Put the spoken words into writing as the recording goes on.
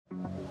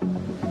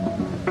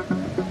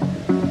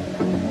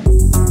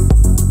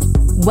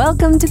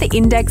Welcome to the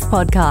Index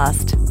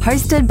Podcast,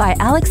 hosted by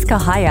Alex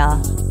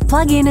Kahaya.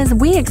 Plug in as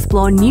we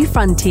explore new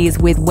frontiers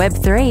with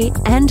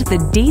Web3 and the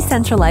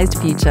decentralized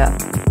future.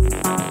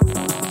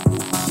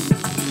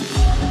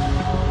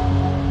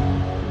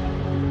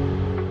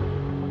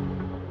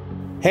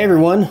 Hey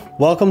everyone,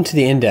 welcome to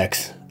the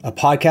Index, a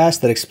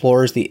podcast that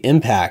explores the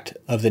impact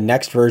of the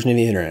next version of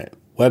the internet,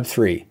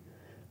 Web3,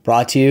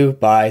 brought to you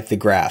by The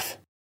Graph.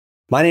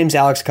 My name's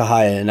Alex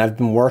Kahaya, and I've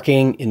been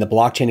working in the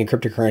blockchain and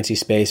cryptocurrency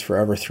space for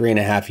over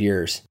 3.5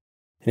 years,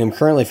 and I'm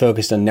currently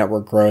focused on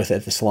network growth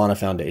at the Solana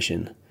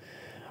Foundation.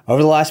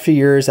 Over the last few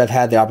years, I've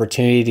had the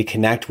opportunity to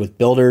connect with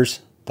builders,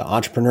 the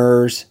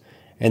entrepreneurs,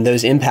 and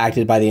those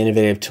impacted by the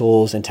innovative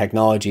tools and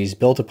technologies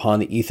built upon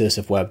the ethos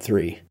of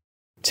Web3.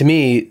 To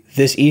me,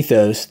 this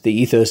ethos, the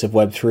ethos of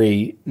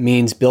Web3,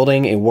 means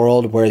building a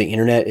world where the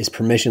internet is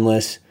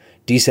permissionless,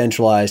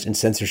 decentralized, and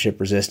censorship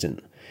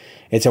resistant.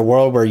 It's a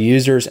world where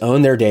users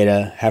own their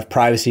data, have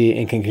privacy,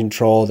 and can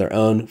control their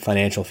own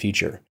financial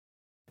future.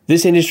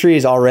 This industry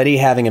is already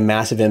having a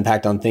massive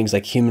impact on things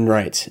like human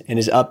rights and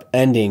is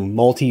upending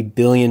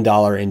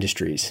multi-billion-dollar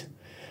industries.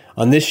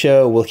 On this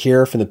show, we'll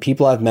hear from the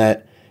people I've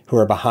met who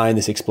are behind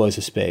this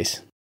explosive space.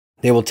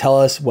 They will tell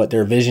us what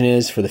their vision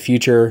is for the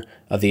future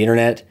of the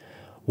internet,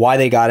 why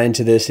they got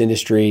into this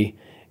industry,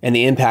 and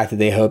the impact that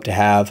they hope to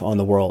have on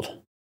the world.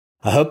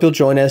 I hope you'll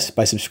join us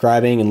by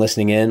subscribing and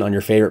listening in on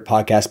your favorite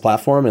podcast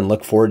platform, and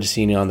look forward to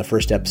seeing you on the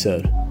first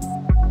episode.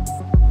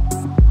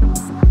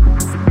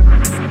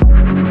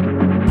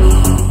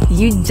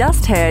 You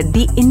just heard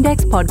the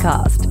Index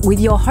Podcast with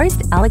your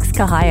host, Alex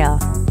Kahaya.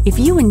 If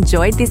you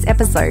enjoyed this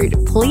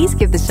episode, please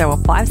give the show a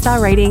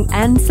 5-star rating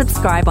and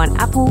subscribe on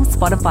Apple,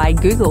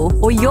 Spotify, Google,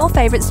 or your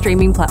favorite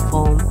streaming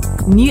platform.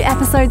 New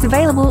episodes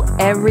available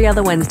every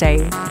other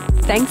Wednesday.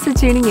 Thanks for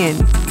tuning in.